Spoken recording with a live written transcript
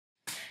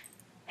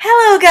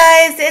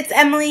guys, it's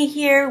Emily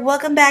here.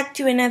 Welcome back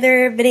to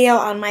another video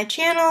on my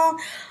channel.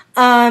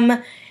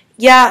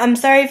 Yeah, I'm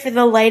sorry for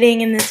the lighting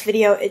in this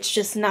video. It's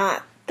just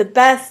not the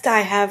best.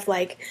 I have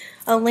like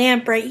a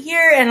lamp right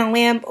here and a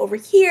lamp over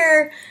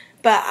here,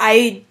 but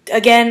I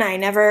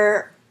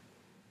never,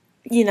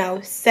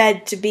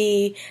 said to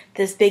be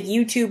this big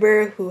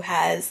YouTuber who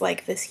has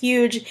like this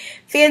huge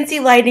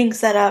fancy lighting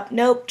setup.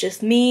 Nope,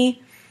 just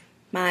me,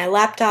 my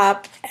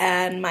laptop,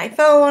 and my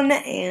phone,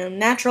 and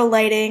natural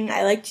lighting.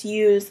 I like to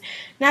use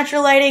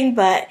natural lighting,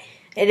 but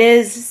it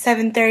is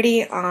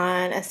 7:30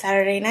 on a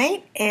Saturday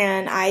night,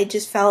 and I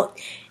just felt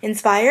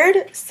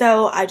inspired,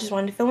 so I just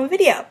wanted to film a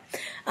video.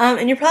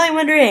 And you're probably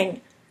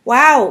wondering,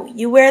 wow,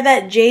 you wear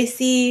that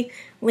JC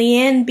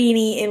Leanne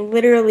beanie in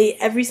literally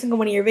every single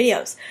one of your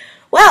videos.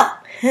 Well,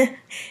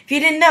 if you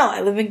didn't know,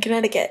 I live in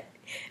Connecticut.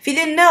 If you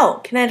didn't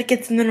know,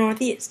 Connecticut's in the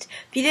Northeast.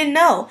 If you didn't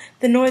know,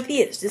 the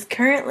Northeast is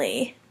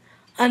currently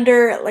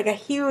under like a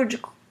huge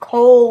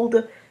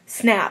cold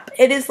snap.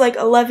 It is like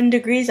 11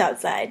 degrees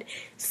outside.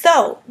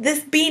 So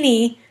this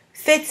beanie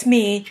fits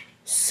me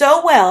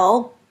so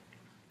well.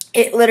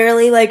 It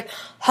literally like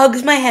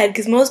hugs my head,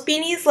 because most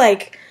beanies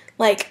like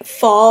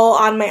fall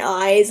on my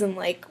eyes and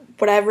like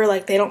whatever,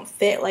 like they don't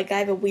fit. Like I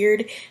have a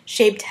weird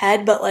shaped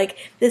head, but like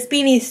this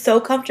beanie is so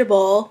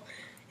comfortable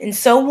and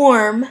so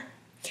warm.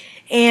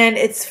 And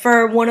it's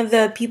for one of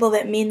the people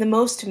that mean the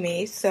most to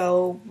me,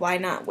 so why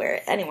not wear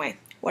it? Anyway,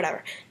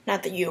 whatever.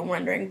 Not that you were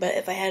wondering, but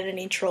if I had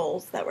any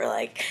trolls that were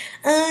like,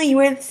 oh, you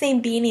wear the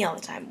same beanie all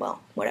the time,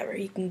 well, whatever.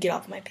 You can get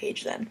off my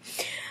page then.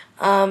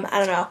 I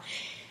don't know.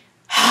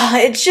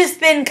 It's just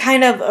been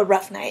kind of a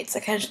rough night, so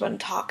I kind of just want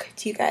to talk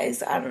to you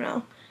guys. I don't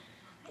know.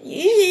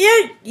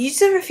 You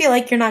just ever feel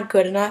like you're not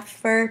good enough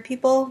for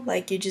people?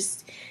 Like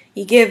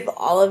you give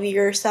all of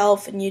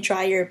yourself and you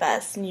try your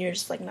best and you're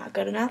just like not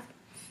good enough?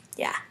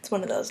 Yeah, it's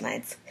one of those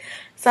nights.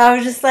 So I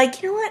was just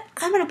like, you know what?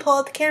 I'm going to pull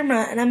out the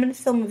camera and I'm going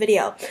to film a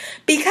video.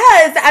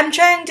 Because I'm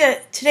trying to,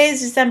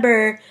 today's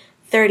December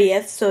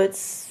 30th, so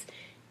it's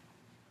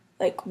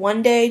like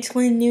one day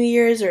till New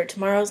Year's, or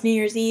tomorrow's New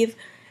Year's Eve.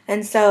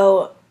 And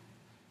so,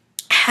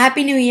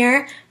 Happy New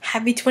Year,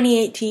 Happy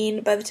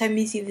 2018 by the time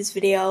you see this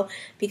video.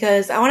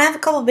 Because I want to have a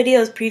couple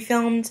videos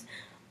pre-filmed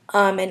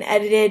and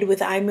edited with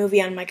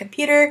iMovie on my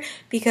computer.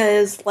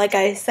 Because, like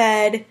I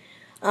said,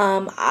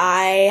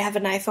 I have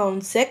an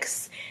iPhone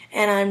 6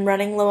 and I'm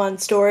running low on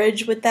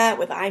storage with that,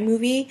 with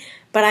iMovie,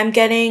 but I'm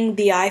getting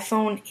the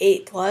iPhone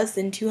 8 Plus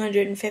and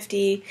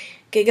 250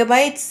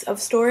 gigabytes of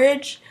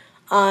storage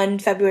on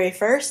February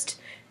 1st.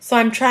 So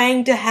I'm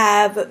trying to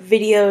have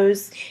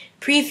videos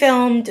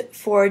pre-filmed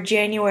for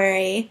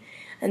January,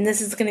 and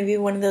this is going to be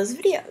one of those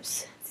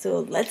videos.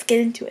 So let's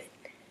get into it.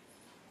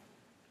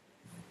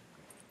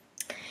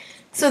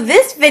 So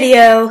this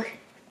video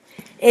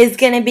is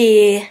going to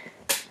be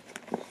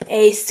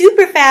a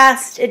super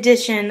fast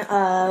edition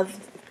of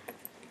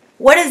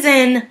What is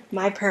in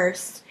My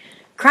Purse,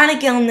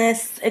 Chronic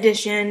Illness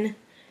Edition,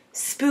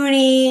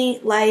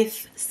 Spoony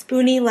Life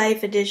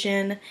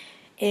Edition,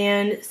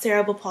 and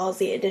Cerebral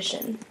Palsy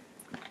Edition.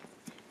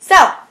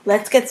 So,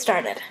 let's get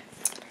started.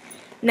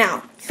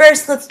 Now,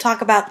 first let's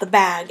talk about the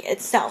bag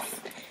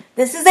itself.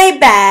 This is a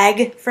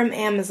bag from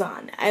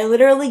Amazon. I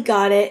literally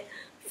got it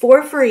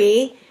for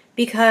free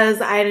because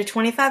I had a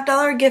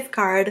 $25 gift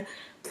card,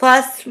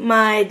 plus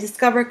my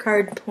Discover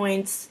card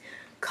points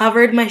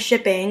covered my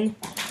shipping.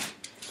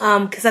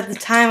 Because at the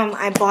time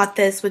I bought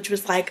this, which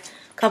was like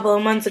a couple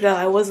of months ago,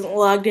 I wasn't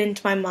logged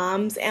into my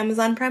mom's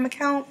Amazon Prime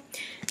account.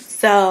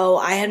 So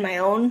I had my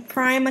own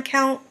Prime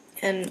account,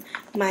 and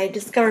my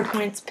Discover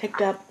points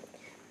picked up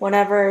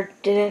whatever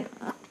didn't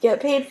get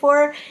paid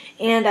for,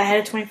 and I had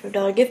a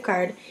 $25 gift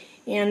card.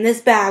 And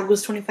this bag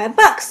was 25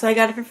 bucks, so I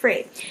got it for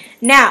free.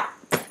 Now,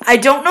 I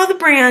don't know the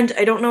brand,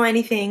 I don't know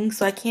anything,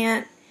 so I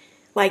can't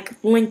like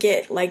link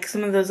it like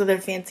some of those other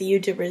fancy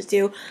YouTubers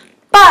do.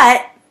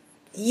 But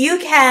you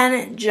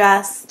can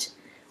just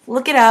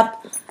look it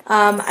up.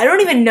 I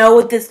don't even know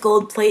what this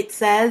gold plate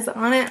says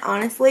on it,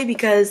 honestly,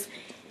 because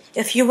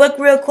if you look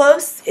real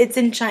close, it's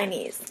in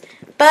Chinese.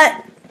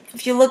 But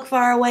if you look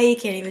far away, you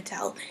can't even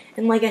tell.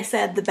 And like I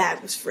said, the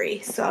bag was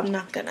free, so I'm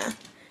not gonna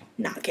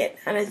knock it.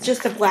 And it's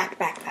just a black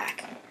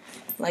backpack,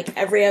 like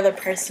every other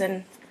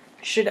person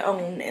should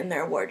own in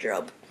their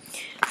wardrobe.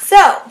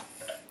 So,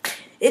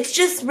 it's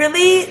just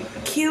really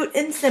cute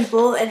and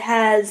simple. It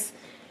has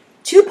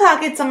 2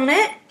 pockets on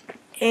it,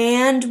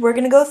 and we're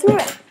going to go through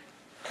it.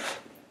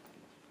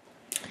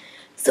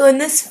 So in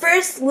this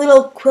first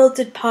little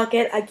quilted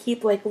pocket, I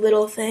keep like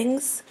little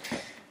things.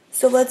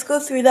 So let's go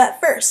through that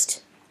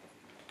first.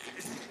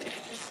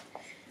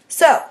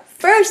 So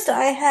first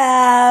I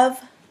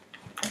have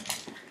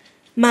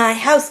my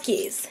house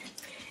keys.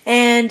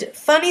 And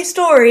funny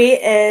story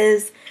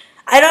is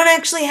I don't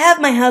actually have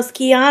my house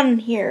key on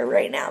here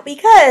right now,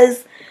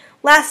 because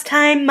last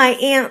time my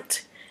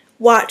aunt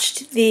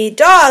watched the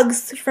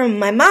dogs from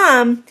my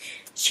mom,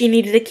 she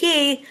needed a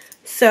key,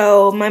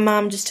 so my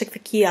mom just took the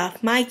key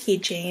off my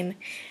keychain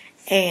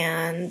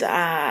and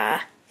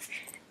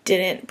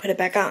didn't put it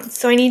back on.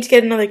 So I need to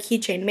get another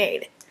keychain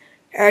made,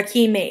 or a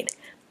key made.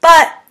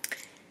 But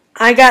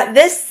I got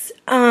this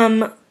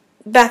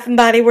Bath and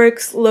Body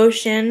Works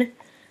lotion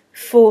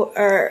for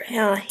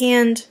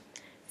hand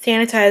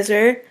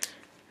sanitizer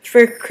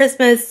for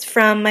Christmas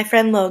from my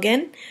friend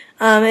Logan.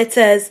 It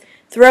says,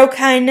 "Throw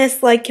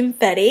kindness like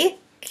confetti."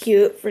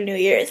 Cute for New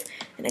Year's.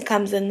 And it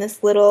comes in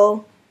this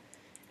little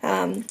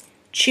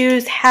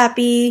choose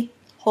happy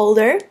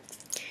holder.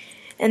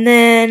 And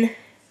then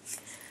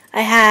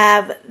I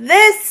have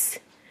this,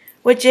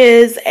 which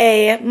is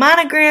a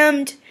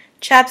monogrammed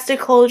chapstick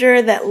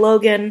holder that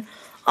Logan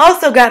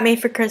also got me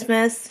for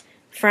Christmas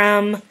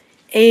from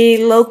a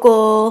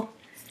local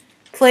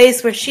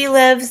place where she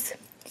lives.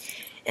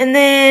 And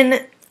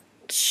then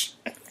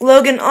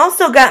Logan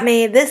also got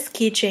me this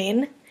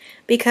keychain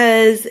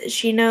because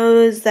she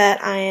knows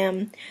that I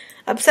am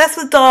obsessed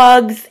with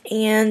dogs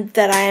and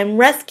that I am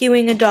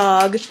rescuing a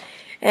dog,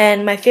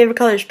 and my favorite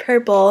color is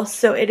purple,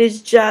 so it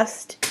is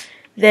just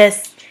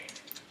this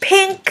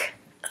pink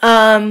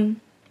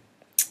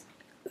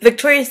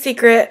Victoria's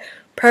Secret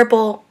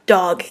purple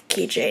dog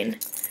keychain.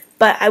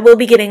 But I will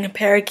be getting a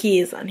pair of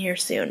keys on here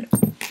soon.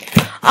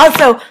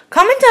 Also,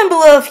 comment down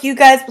below if you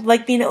guys would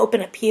like me to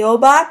open a P.O.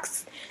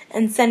 box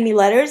and send me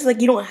letters. Like,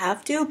 you don't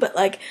have to, but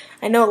like,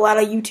 I know a lot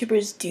of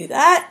YouTubers do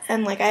that,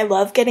 and like, I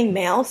love getting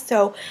mail.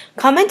 So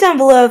comment down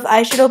below if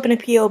I should open a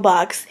P.O.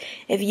 box,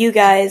 if you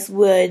guys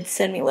would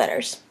send me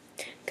letters,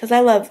 because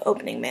I love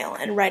opening mail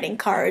and writing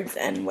cards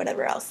and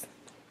whatever else.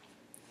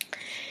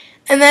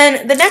 And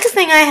then the next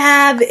thing I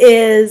have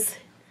is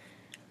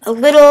a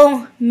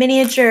little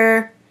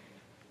miniature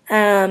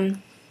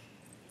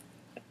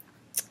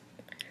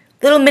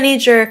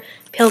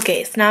pill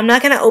case. Now, I'm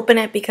not going to open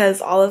it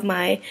because all of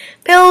my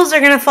pills are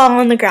going to fall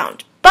on the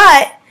ground.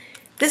 But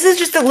this is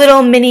just a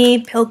little mini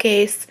pill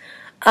case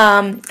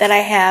that I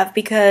have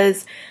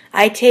because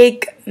I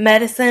take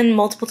medicine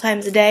multiple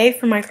times a day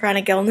for my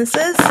chronic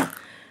illnesses.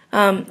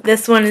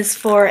 This one is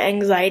for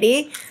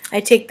anxiety. I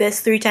take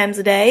this 3 times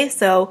a day.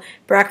 So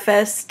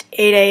breakfast,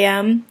 8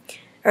 a.m.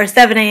 or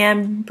 7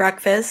 a.m.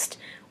 breakfast,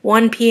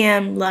 1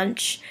 p.m.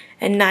 lunch,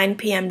 and 9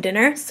 p.m.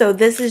 dinner. So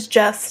this is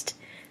just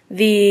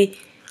the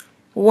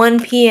 1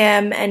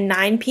 p.m. and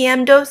 9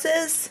 p.m.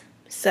 doses.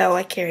 So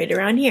I carry it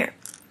around here,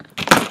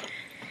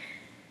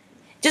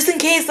 just in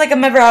case like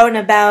I'm ever out and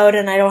about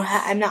and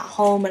I'm not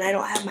home and I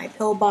don't have my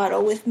pill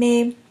bottle with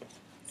me.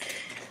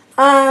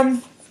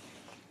 And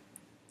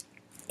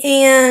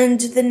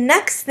the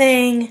next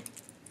thing,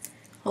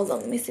 hold on,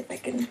 let me see if I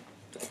can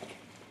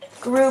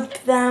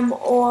group them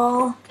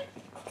all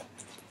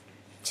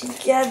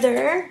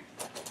together.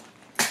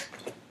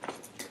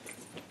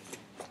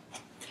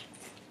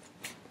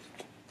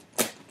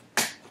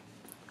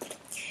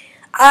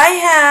 I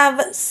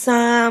have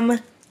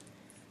some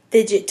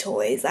fidget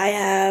toys. I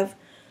have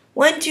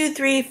 1, 2,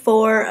 3,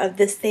 4 of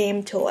the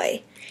same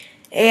toy.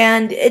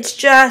 And it's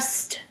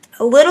just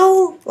a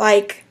little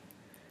like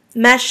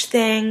mesh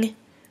thing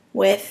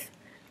with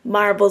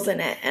marbles in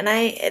it. And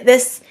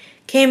this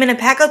came in a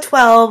pack of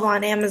 12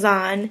 on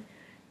Amazon,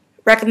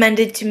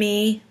 recommended to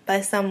me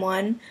by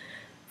someone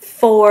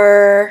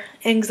for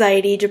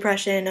anxiety,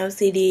 depression,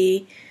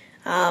 OCD,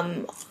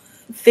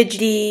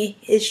 fidgety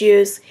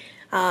issues,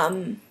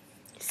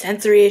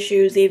 sensory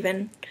issues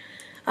even.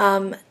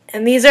 And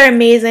these are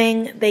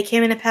amazing. They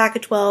came in a pack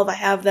of 12. I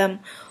have them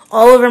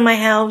all over my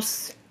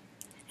house,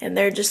 and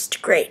they're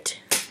just great.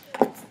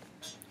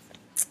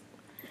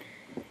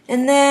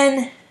 And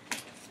then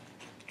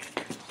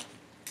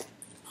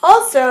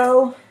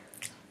also,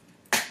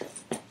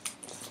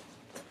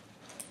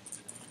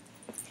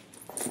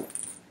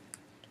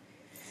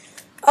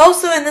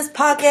 in this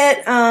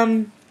pocket,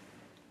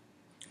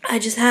 I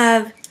just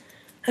have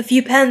a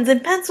few pens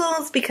and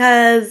pencils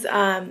because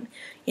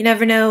you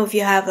never know if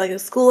you have like a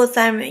school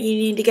assignment you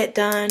need to get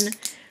done,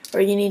 or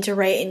you need to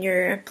write in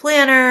your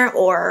planner,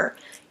 or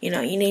you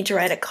need to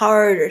write a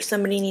card, or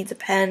somebody needs a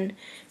pen.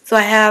 So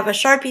I have a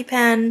Sharpie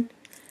pen,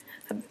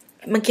 a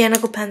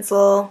mechanical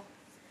pencil,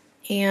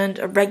 and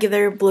a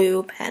regular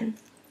blue pen.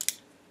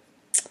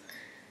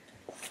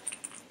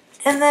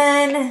 And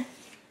then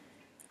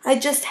I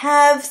just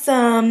have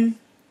some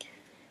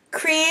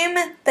cream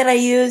that I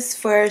use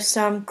for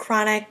some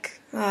chronic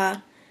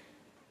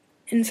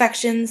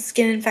infections,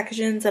 skin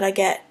infections that I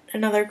get,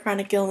 another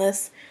chronic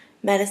illness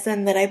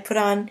medicine that I put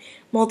on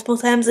multiple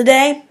times a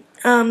day,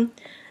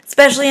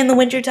 especially in the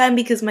wintertime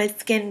because my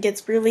skin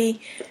gets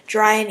really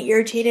dry and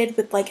irritated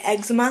with like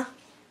eczema.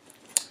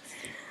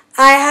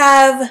 I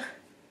have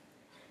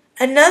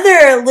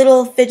another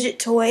little fidget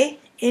toy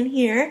in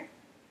here.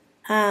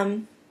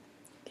 You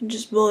can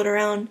just roll it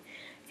around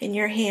in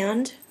your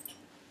hand,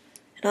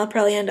 and I'll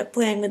probably end up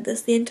playing with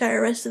this the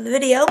entire rest of the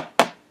video.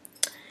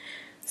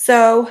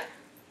 So,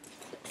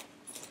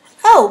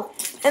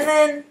 and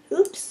then,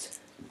 oops.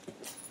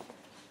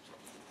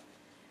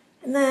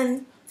 And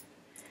then,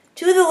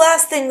 2 of the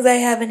last things I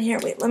have in here.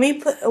 Wait, let me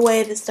put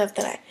away the stuff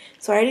that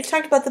so I already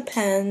talked about the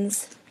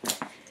pens.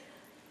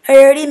 I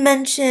already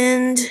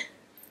mentioned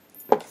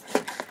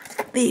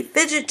the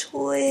fidget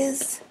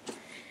toys.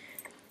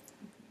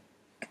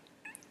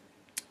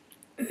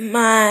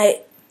 My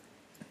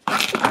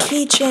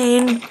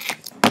keychain.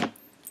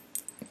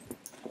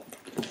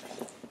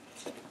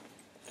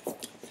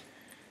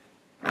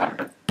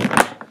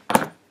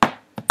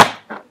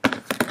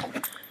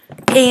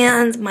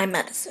 And my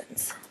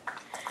medicines.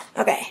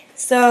 Okay,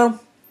 so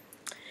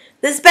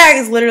this bag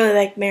is literally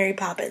like Mary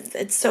Poppins.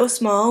 It's so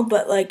small,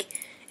 but like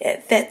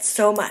it fits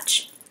so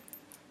much.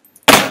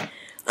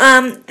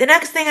 The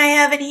next thing I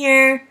have in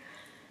here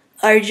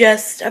are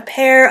just a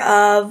pair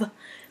of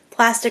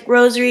plastic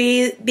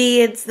rosary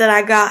beads that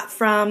I got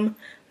from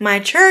my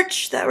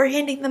church that were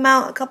handing them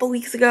out a couple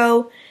weeks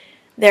ago.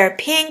 They're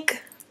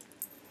pink,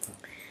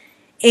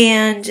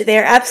 and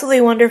they're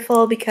absolutely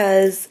wonderful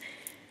because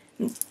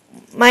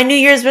my New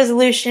Year's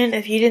resolution,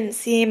 if you didn't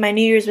see my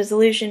New Year's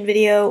resolution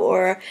video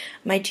or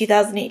my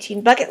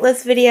 2018 bucket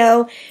list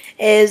video,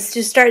 is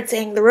to start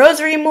saying the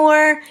rosary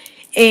more.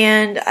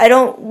 And I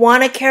don't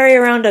want to carry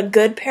around a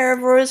good pair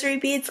of rosary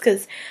beads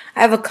because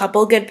I have a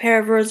couple good pair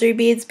of rosary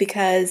beads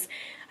because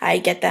I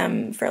get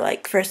them for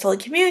like First Holy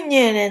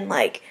Communion, and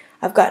like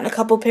I've gotten a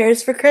couple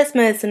pairs for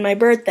Christmas and my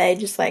birthday,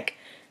 just like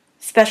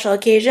special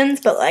occasions.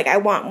 But like I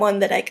want one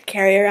that I could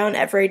carry around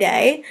every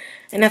day.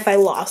 And if I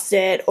lost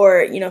it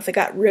or, you know, if it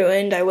got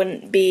ruined, I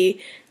wouldn't be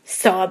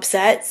so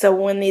upset. So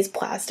when these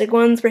plastic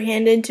ones were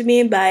handed to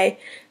me by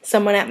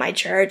someone at my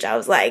church, I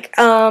was like,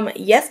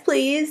 yes,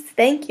 please.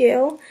 Thank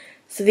you.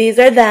 So these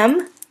are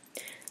them.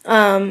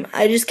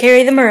 I just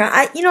carry them around.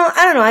 I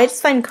don't know. I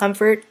just find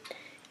comfort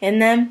in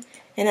them.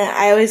 And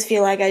I always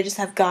feel like I just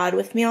have God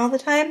with me all the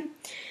time.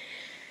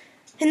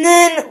 And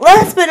then,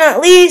 last but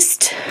not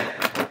least,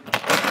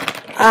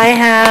 I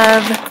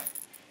have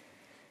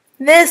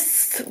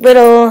this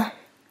little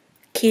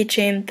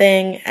keychain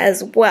thing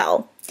as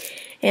well.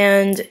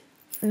 And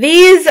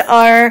these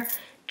are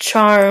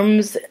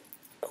charms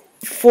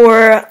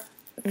for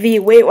the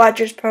Weight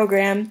Watchers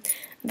program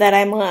that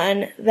I'm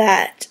on,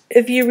 that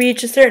if you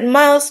reach a certain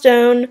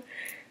milestone,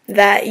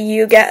 that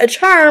you get a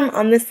charm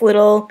on this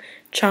little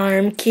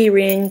charm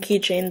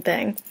keychain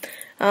thing.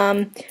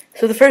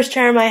 So the first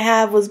charm I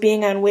have was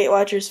being on Weight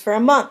Watchers for a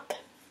month.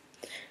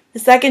 The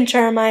second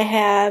charm I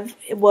have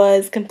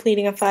was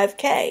completing a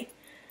 5K.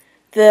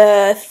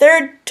 The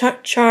third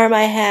charm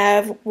I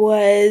have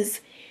was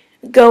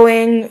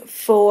going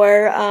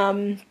for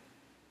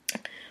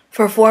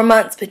 4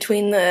 months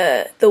between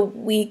the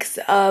weeks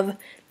of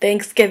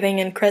Thanksgiving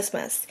and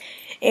Christmas.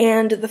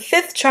 And the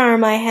fifth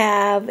charm I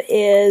have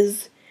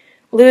is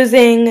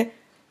losing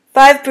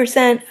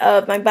 5%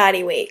 of my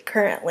body weight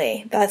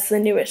currently. That's the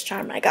newest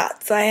charm I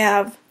got. So I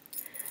have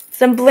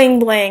some bling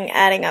bling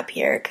adding up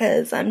here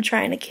because I'm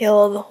trying to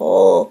kill the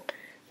whole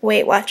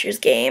Weight Watchers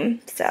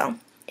game. So,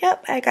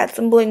 yep, I got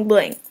some bling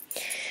bling.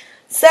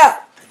 So,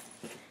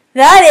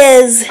 that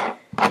is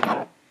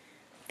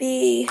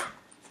the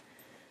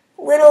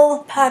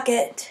little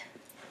pocket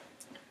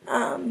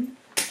of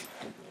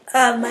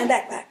my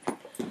backpack.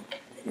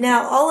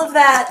 Now, all of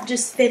that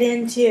just fit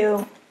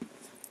into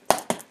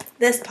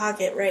this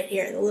pocket right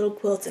here, the little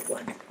quilted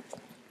one.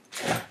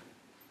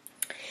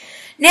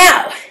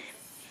 Now,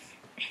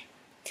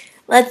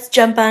 let's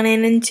jump on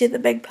into the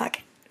big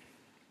pocket.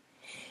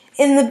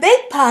 In the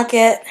big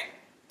pocket,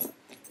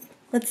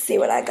 let's see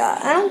what I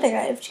got. I don't think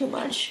I have too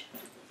much.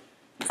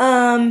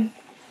 I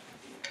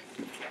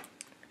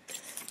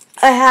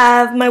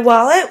have my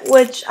wallet,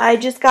 which I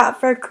just got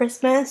for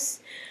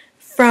Christmas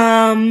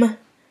from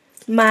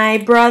my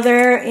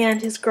brother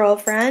and his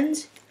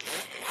girlfriend.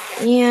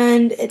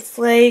 And it's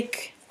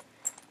like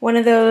one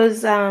of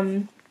those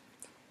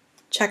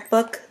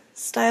checkbook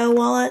style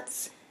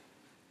wallets.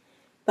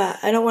 But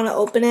I don't want to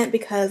open it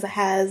because it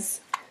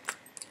has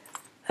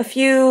a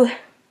few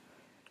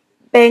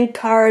bank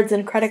cards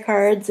and credit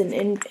cards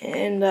and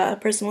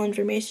personal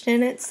information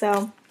in it.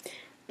 So,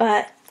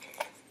 but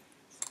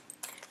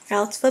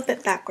now let's flip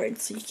it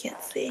backwards so you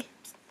can't see.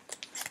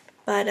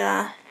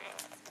 But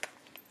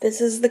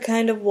this is the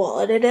kind of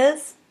wallet it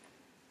is.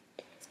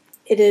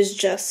 It is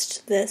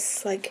just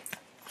this like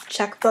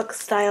checkbook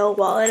style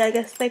wallet, I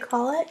guess they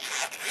call it.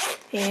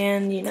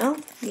 And you know,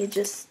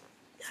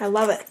 I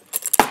love it.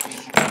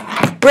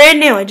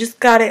 Brand new. I just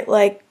got it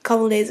like a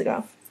couple days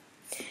ago.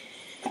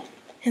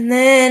 And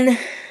then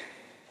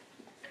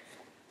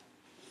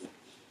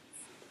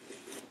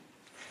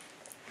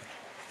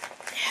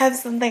I have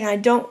something I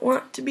don't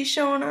want to be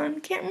shown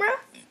on camera.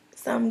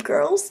 Some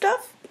girl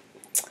stuff.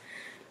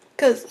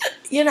 Because,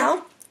 you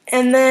know.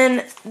 And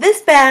then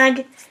this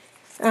bag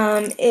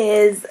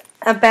is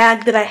a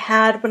bag that I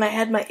had when I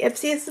had my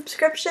Ipsy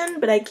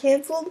subscription, but I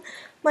canceled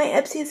my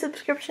Ipsy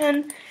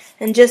subscription.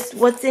 And just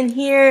what's in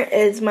here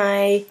is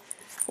my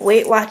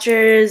Weight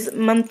Watchers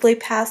monthly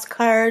pass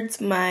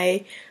cards,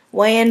 my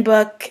weigh-in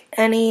book,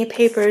 any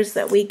papers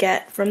that we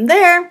get from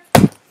there.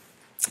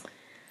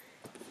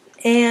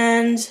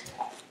 And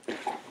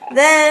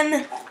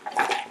then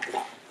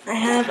I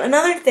have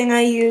another thing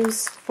I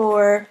use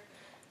for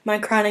my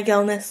chronic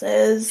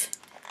illnesses.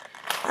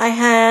 I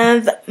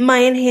have my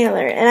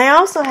inhaler, and I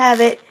also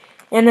have it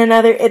in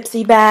another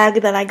Ipsy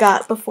bag that I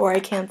got before I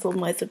canceled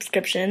my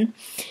subscription.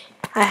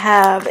 I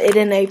have it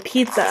in a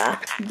pizza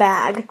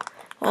bag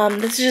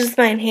This is just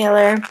my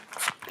inhaler.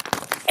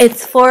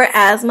 It's for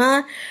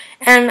asthma,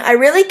 and I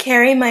really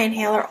carry my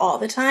inhaler all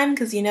the time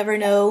because you never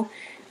know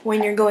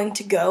when you're going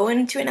to go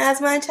into an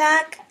asthma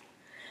attack.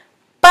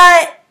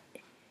 But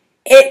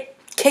it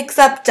kicks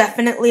up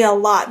definitely a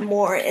lot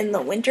more in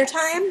the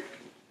wintertime.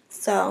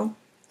 So,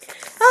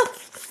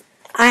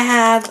 I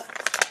have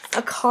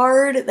a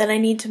card that I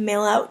need to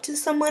mail out to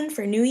someone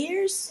for New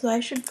Year's, so I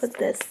should put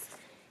this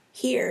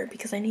here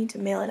because I need to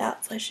mail it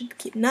out, so I should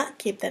not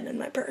keep that in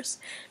my purse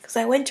because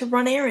I went to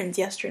run errands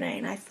yesterday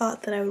and I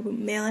thought that I would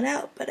mail it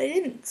out, but I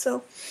didn't,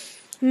 so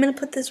I'm going to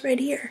put this right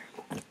here.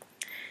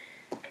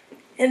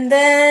 And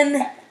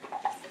then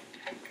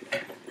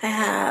I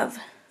have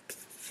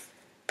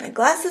my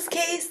glasses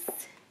case,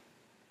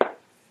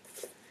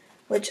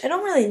 which I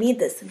don't really need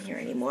this in here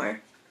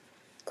anymore.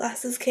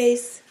 Glasses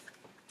case.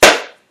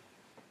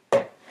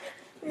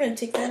 I'm going to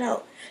take that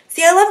out.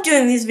 See, I love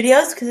doing these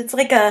videos because it's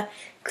like a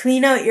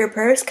clean out your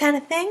purse kind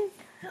of thing,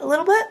 a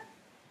little bit.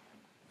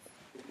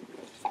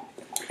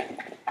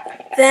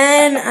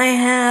 Then I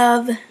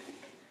have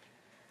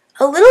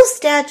a little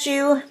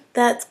statue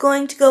that's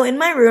going to go in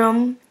my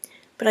room,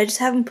 but I just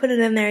haven't put it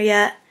in there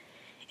yet.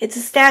 It's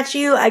a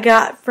statue I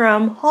got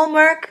from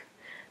Hallmark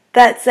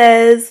that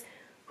says,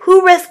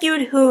 "Who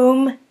rescued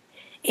whom?"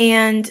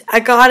 And I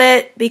got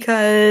it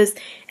because,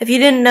 if you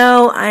didn't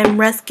know, I'm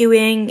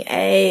rescuing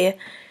a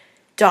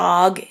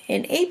dog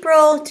in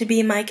April to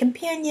be my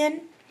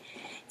companion.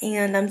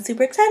 And I'm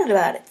super excited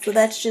about it. So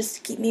that's just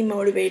to keep me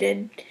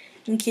motivated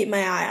and keep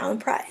my eye on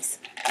the prize.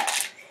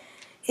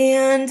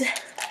 And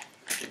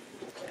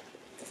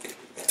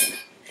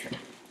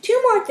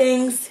two more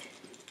things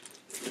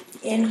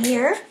in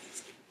here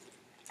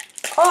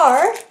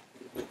are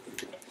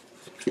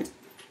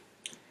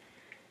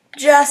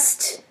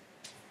just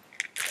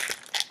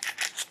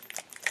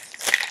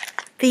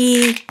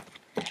the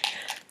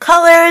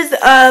colors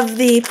of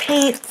the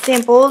paint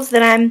samples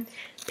that I'm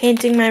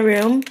painting my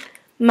room.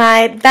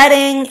 My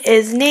bedding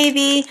is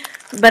navy,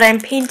 but I'm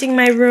painting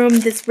my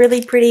room this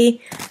really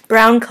pretty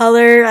brown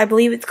color. I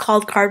believe it's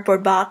called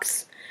Cardboard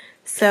Box.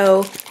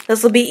 So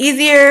this will be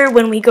easier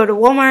when we go to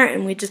Walmart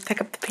and we just pick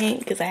up the paint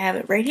because I have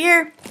it right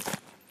here.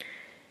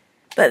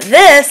 But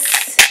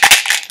this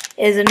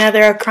is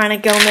another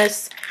chronic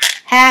illness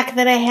hack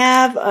that I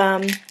have.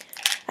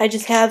 I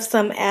just have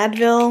some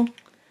Advil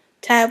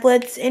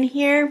tablets in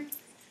here.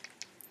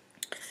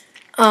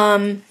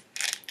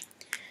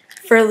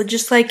 For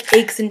just like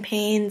aches and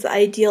pains,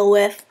 I deal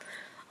with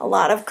a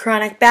lot of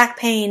chronic back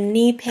pain,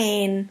 knee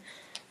pain,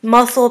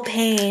 muscle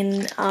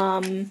pain,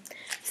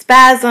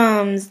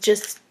 spasms,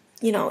 just,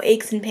 you know,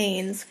 aches and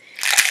pains.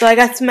 So I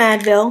got some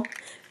Advil.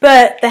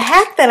 But the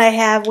hack that I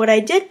have, what I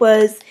did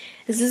was,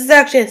 this is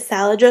actually a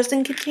salad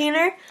dressing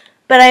container,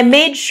 but I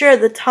made sure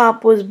the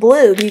top was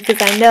blue because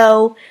I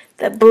know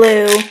that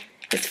blue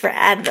is for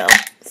Advil.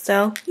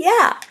 So,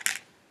 yeah.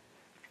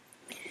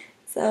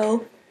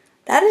 So,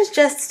 that is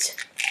just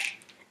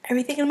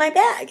everything in my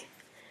bag.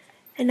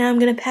 And now I'm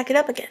going to pack it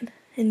up again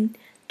and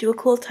do a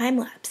cool time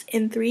lapse.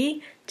 In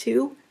 3,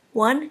 2,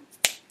 1,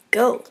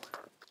 go.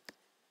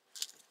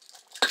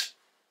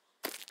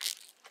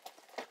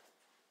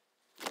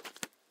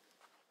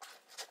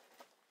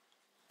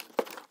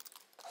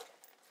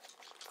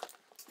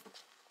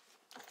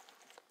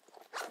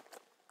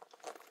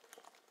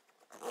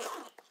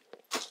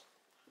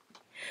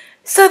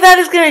 So that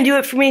is going to do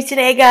it for me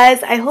today,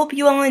 guys. I hope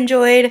you all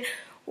enjoyed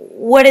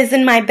what is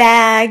in my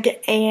bag,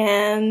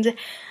 and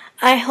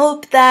I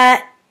hope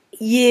that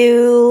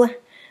you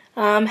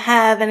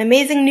have an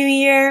amazing new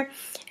year,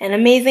 an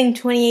amazing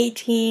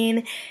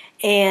 2018,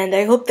 and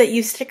I hope that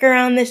you stick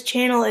around this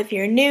channel if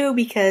you're new,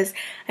 because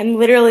I'm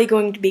literally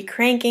going to be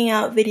cranking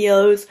out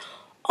videos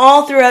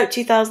all throughout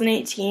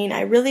 2018.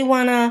 I really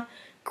want to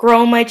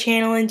grow my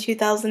channel in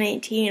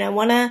 2018. I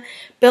want to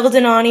build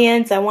an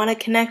audience. I want to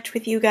connect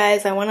with you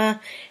guys. I want to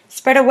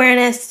spread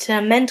awareness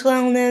to mental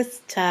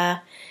illness,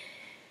 to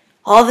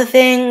all the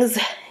things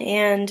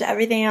and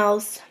everything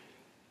else.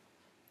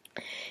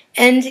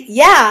 And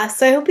yeah,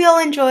 so I hope you all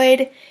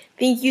enjoyed.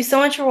 Thank you so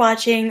much for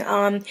watching.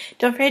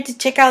 Don't forget to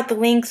check out the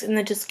links in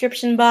the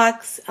description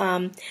box.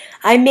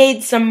 I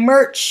made some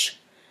merch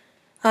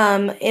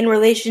in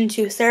relation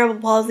to cerebral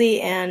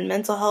palsy and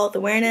mental health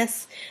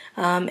awareness,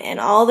 and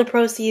all the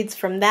proceeds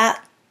from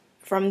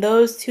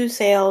those two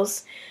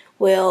sales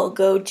will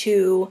go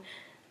to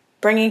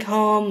bringing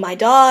home my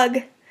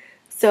dog.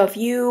 So if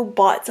you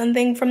bought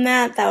something from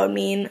that, that would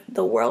mean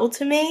the world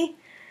to me.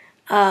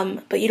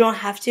 But you don't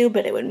have to,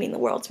 but it would mean the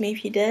world to me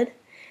if you did.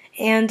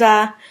 And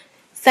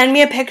send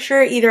me a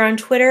picture either on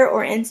Twitter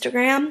or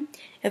Instagram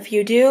if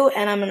you do,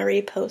 and I'm going to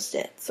repost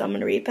it. So I'm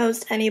going to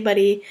repost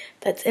anybody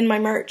that's in my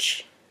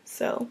merch.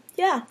 So,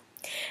 yeah.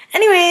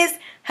 Anyways,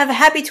 have a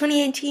happy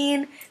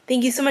 2018.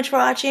 Thank you so much for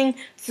watching.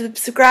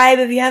 Subscribe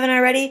if you haven't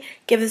already.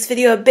 Give this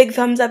video a big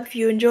thumbs up if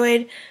you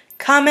enjoyed.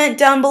 Comment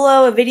down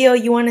below a video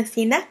you want to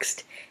see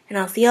next. And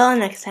I'll see y'all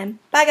next time.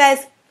 Bye,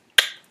 guys.